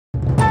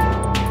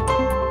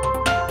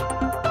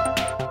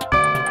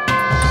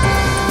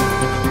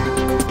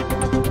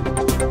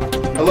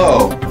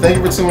Hello, thank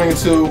you for tuning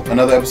into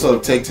another episode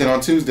of Take 10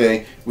 on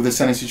Tuesday with the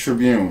Tennessee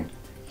Tribune.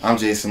 I'm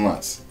Jason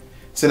Lutz.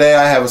 Today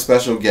I have a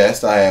special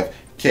guest. I have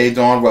K.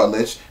 Dawn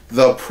Rutledge,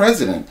 the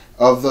president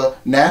of the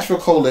Nashville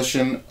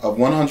Coalition of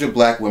 100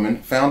 Black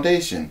Women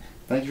Foundation.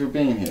 Thank you for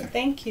being here.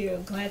 Thank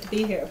you. Glad to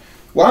be here.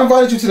 Well, I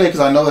invited you today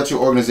because I know that your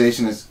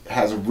organization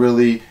has a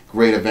really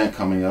great event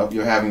coming up.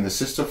 You're having the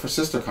Sister for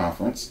Sister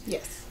Conference.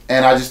 Yes.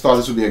 And I just thought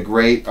this would be a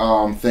great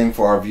thing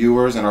for our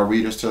viewers and our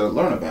readers to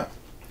learn about.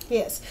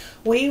 Yes.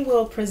 We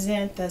will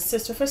present the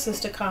Sister for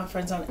Sister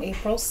Conference on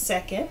April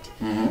 2nd.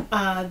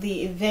 Mm-hmm.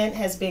 The event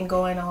has been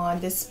going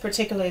on, this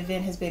particular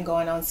event has been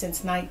going on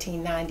since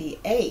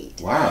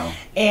 1998. Wow.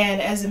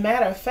 And as a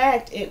matter of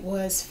fact, it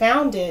was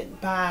founded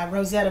by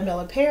Rosetta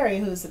Miller Perry,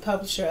 who's the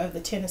publisher of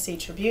the Tennessee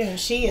Tribune.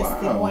 She is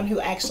the one who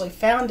actually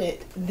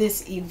founded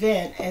this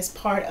event as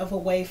part of a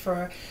way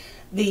for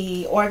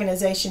the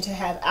organization to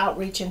have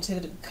outreach into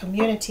the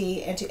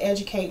community and to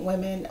educate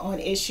women on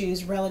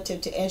issues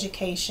relative to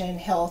education,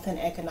 health, and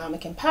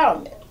economic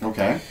empowerment.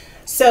 Okay.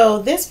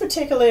 So this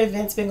particular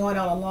event's been going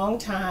on a long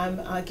time.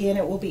 Again,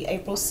 it will be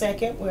April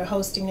 2nd. We're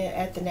hosting it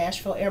at the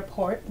Nashville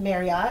Airport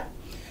Marriott,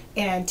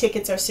 and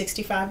tickets are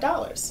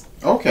 $65.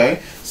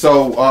 Okay.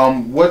 So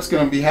what's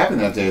going to be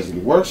happening that day? Is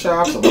it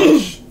workshops,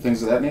 lunch,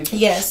 things of that nature?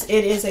 Yes,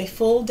 it is a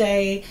full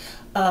day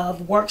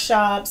of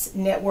workshops,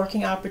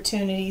 networking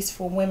opportunities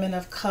for women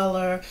of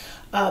color.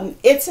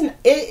 It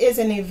is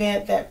an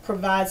event that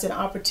provides an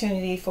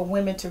opportunity for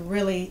women to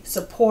really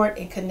support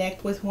and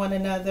connect with one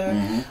another.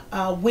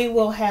 Mm-hmm. We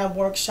will have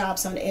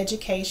workshops on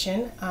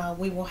education.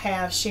 We will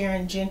have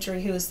Sharon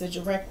Gentry, who is the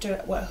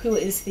who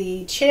is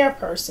the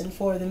chairperson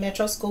for the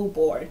Metro School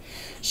Board.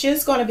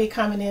 She's going to be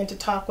coming in to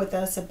talk with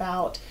us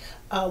about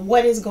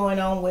what is going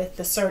on with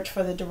the search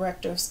for the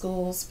director of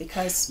schools,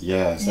 because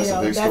yes,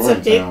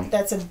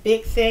 that's a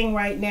big thing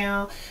right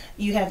now.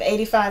 You have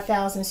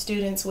 85,000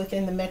 students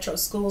within the Metro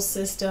school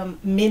system,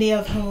 many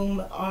of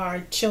whom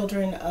are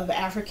children of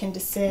African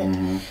descent.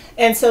 Mm-hmm.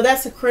 And so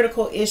that's a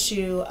critical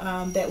issue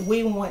that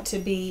we want to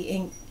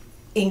be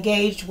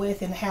engaged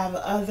with and have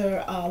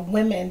other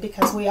women,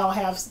 because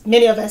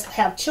many of us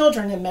have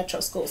children in Metro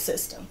school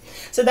system.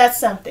 So that's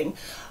something.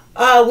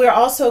 We're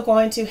also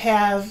going to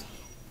have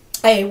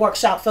a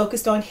workshop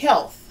focused on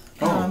health,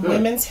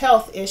 women's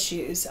health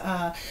issues.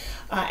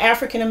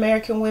 African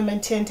American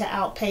women tend to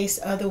outpace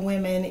other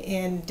women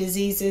in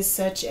diseases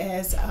such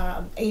as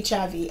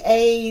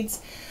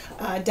HIV/AIDS,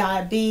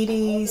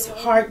 diabetes,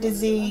 heart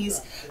disease.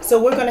 So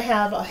we're going to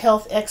have a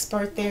health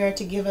expert there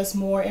to give us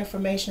more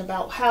information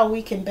about how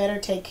we can better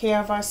take care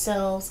of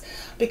ourselves.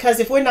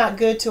 Because if we're not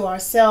good to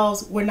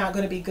ourselves, we're not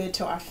going to be good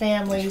to our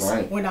families.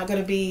 That's right. We're not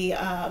going to be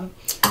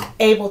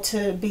able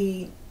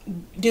to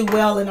do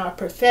well in our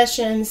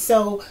profession.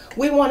 So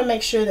we want to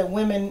make sure that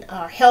women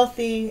are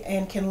healthy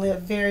and can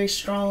live very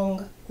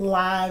strong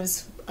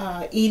lives,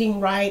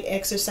 eating right,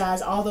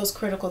 exercise, all those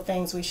critical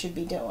things we should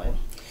be doing.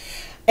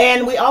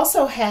 And we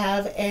also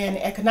have an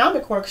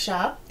economic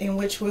workshop in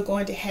which we're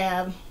going to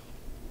have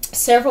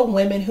several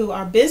women who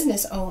are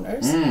business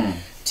owners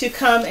to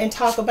come and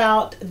talk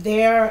about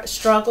their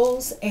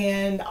struggles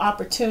and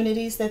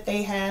opportunities that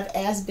they have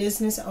as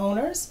business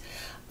owners.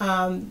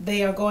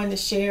 They are going to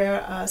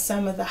share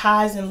some of the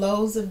highs and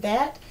lows of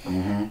that.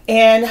 Mm-hmm.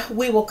 And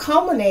we will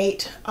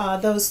culminate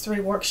those three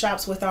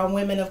workshops with our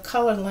Women of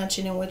Color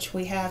Luncheon, in which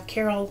we have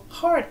Carolyn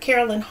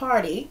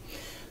Hardy,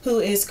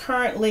 who is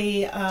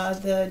currently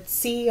the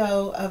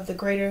CEO of the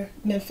Greater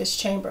Memphis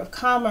Chamber of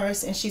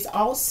Commerce, and she's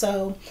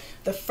also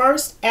the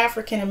first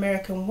African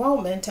American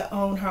woman to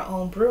own her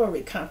own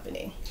brewery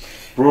company.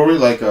 Brewery,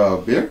 like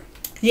beer?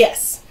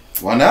 Yes.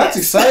 Well, now that's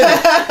exciting.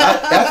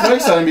 That's very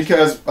exciting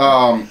because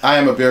I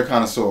am a beer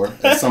connoisseur,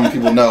 as some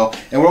people know,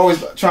 and we're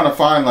always trying to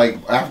find like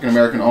African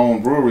American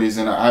owned breweries,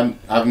 and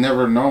I've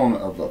never known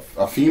of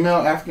a female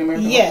African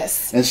American.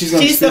 Yes, and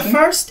she's the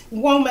first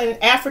woman,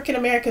 African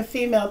American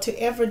female, to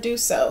ever do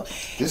so.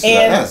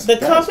 The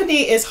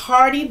company is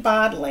Hardy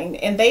Bottling,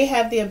 and they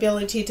have the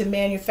ability to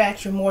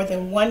manufacture more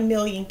than 1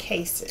 million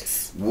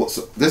cases. Well,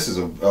 so this is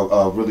a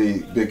really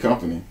big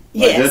company.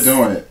 Yes, they're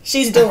doing it.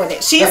 She's doing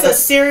it. She's a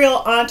serial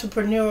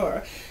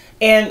entrepreneur.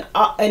 And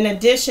in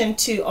addition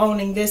to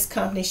owning this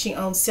company, she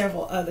owns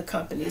several other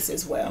companies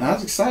as well.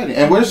 That's exciting.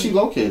 And where is she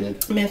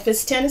located?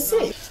 Memphis,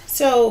 Tennessee.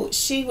 So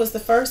she was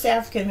the first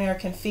African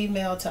American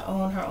female to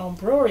own her own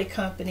brewery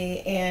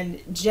company,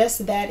 and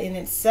just that in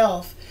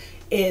itself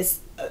is,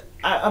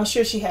 I'm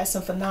sure she has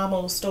some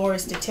phenomenal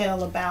stories to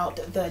tell about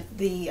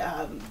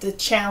the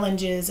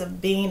challenges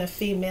of being a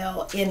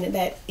female in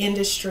that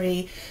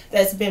industry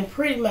that's been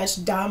pretty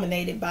much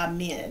dominated by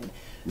men.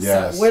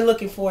 Yes. So we're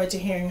looking forward to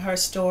hearing her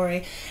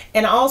story.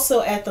 And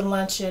also at the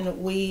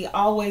luncheon, we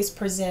always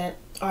present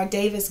our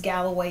Davis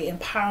Galloway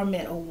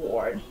Empowerment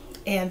Award.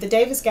 And the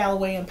Davis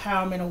Galloway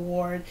Empowerment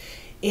Award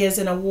is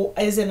an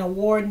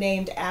award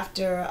named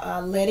after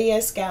Letty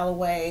S.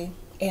 Galloway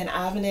and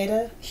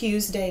Ivanetta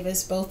Hughes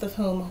Davis, both of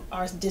whom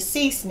are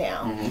deceased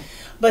now. Mm-hmm.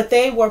 But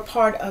they were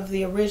part of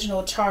the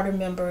original charter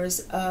members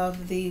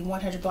of the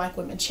 100 Black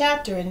Women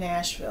chapter in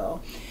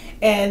Nashville.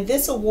 And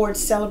this award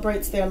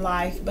celebrates their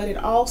life, but it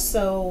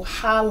also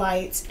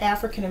highlights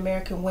African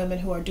American women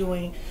who are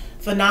doing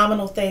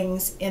phenomenal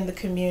things in the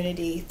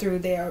community through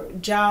their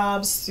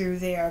jobs, through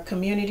their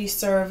community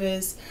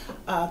service,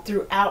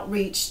 through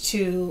outreach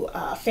to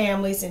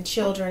families and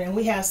children. And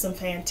we have some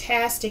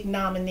fantastic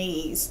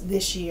nominees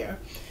this year,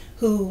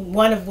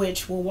 one of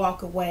which will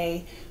walk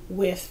away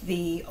with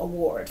the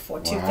award for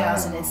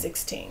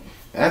 2016.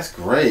 That's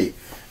great.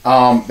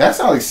 That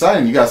sounds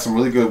exciting. You got some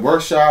really good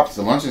workshops.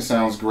 The luncheon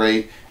sounds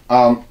great.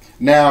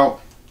 Now,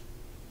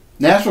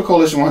 Nashville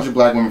Coalition 100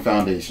 Black Women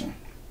Foundation.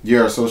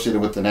 You're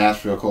associated with the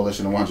Nashville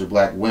Coalition of 100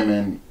 Black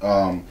Women.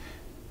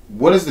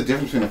 What is the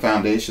difference between the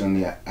foundation and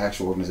the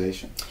actual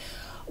organization?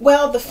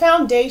 Well, the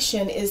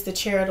foundation is the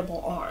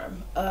charitable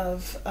arm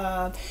of,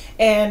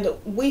 and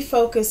we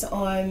focus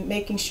on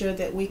making sure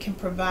that we can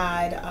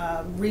provide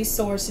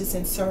resources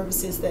and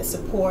services that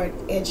support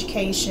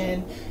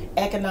education,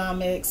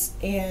 economics,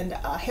 and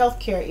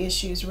healthcare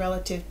issues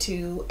relative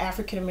to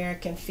African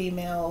American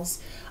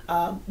females,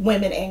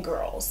 women, and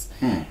girls.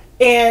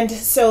 And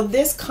so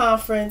this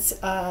conference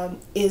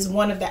is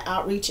one of the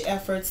outreach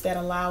efforts that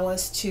allow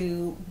us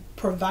to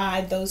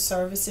provide those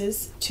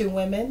services to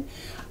women.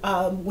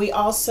 We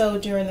also,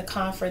 during the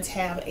conference,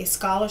 have a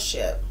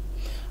scholarship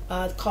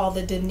called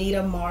the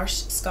Danita Marsh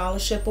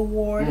Scholarship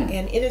Award,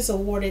 and it is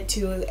awarded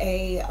to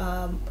a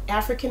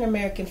African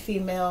American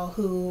female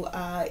who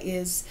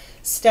is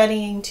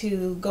studying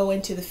to go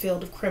into the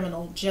field of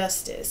criminal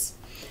justice.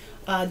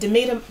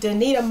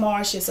 Danita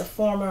Marsh is a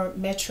former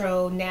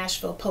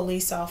Metro-Nashville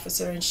police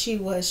officer, and she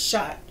was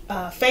shot,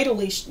 not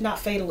fatally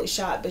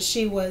shot, but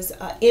she was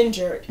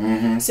injured,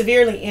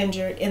 severely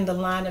injured in the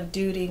line of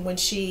duty when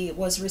she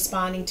was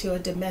responding to a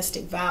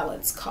domestic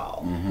violence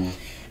call.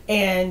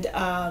 And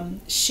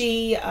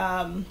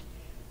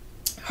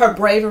her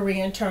bravery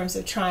in terms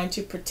of trying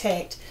to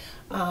protect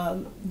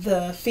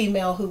the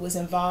female who was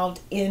involved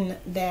in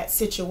that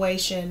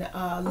situation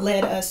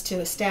led us to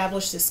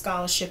establish this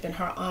scholarship in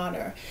her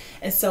honor.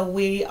 And so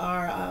we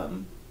are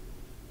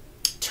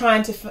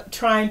trying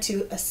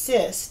to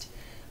assist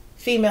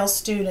female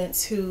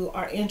students who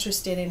are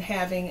interested in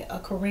having a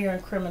career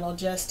in criminal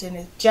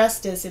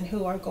justice and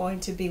who are going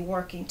to be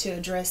working to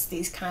address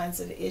these kinds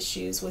of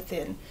issues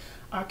within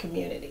our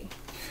community.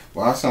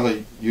 Well, it sounds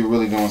like you're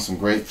really doing some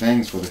great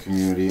things for the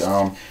community.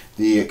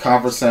 The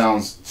conference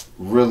sounds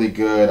really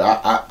good.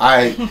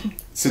 I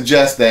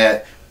suggest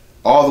that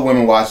all the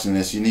women watching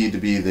this, you need to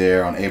be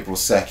there on April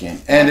 2nd.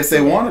 And if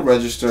they want to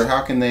register,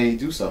 how can they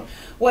do so?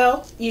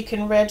 Well, you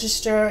can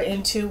register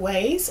in two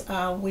ways.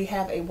 We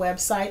have a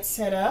website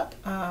set up,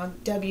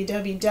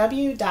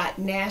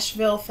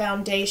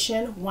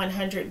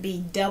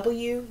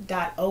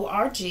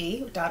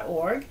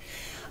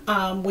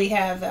 www.nashville-100bw.org. We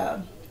have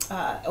a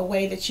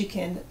way that you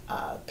can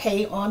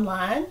pay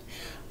online.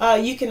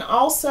 You can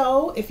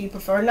also, if you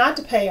prefer not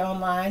to pay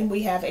online,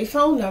 we have a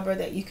phone number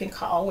that you can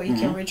call where you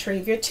can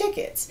retrieve your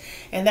tickets.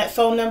 And that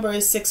phone number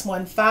is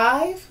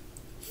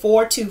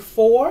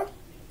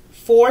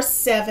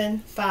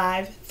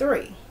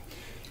 615-424-4753.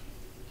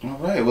 All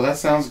right. Well, that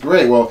sounds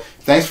great. Well,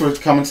 thanks for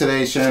coming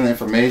today, sharing the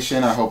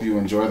information. I hope you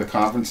enjoy the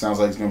conference. Sounds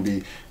like it's going to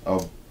be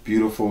a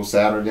beautiful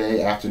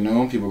Saturday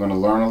afternoon. People are going to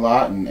learn a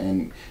lot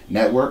and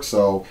network,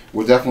 so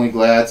we're definitely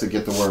glad to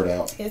get the word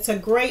out. It's a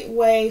great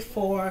way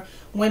for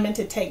women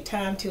to take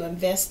time to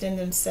invest in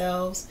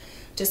themselves,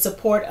 to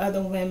support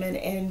other women,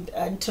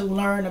 and to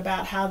learn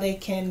about how they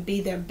can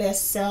be their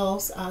best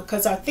selves,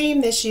 because our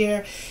theme this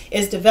year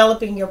is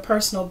developing your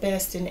personal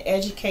best in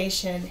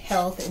education,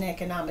 health, and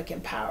economic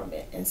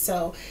empowerment. And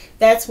so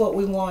that's what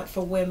we want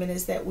for women,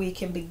 is that we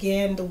can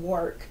begin the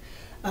work,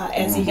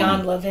 as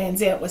Iyanla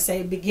Vanzant would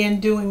say,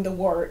 begin doing the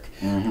work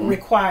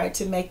required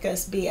to make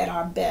us be at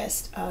our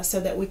best,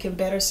 so that we can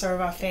better serve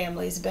our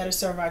families, better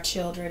serve our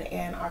children,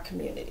 and our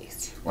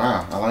communities.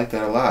 Wow, I like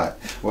that a lot.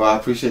 Well, I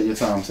appreciate your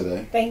time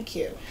today. Thank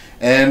you.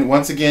 And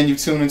once again, you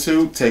tune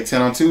into Take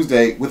 10 on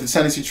Tuesday with the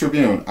Tennessee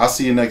Tribune. I'll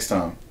see you next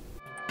time.